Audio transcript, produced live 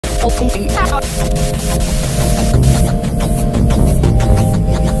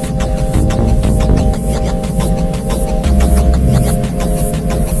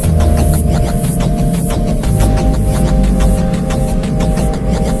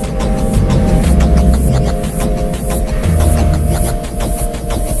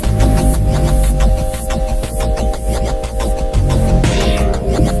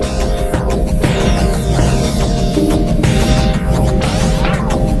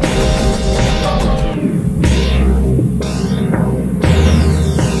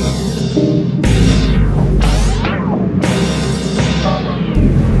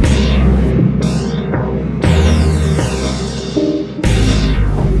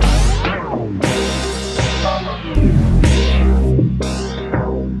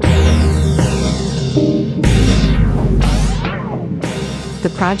The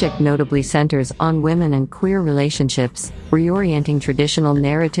project notably centers on women and queer relationships, reorienting traditional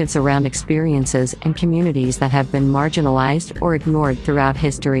narratives around experiences and communities that have been marginalized or ignored throughout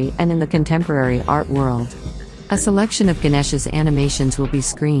history and in the contemporary art world. A selection of Ganesh's animations will be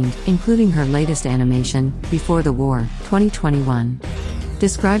screened, including her latest animation, Before the War, 2021.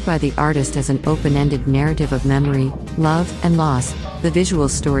 Described by the artist as an open-ended narrative of memory, love, and loss, the visual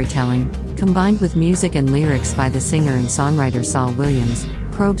storytelling, combined with music and lyrics by the singer and songwriter Saul Williams,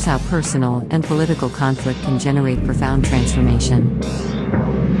 probes how personal and political conflict can generate profound transformation.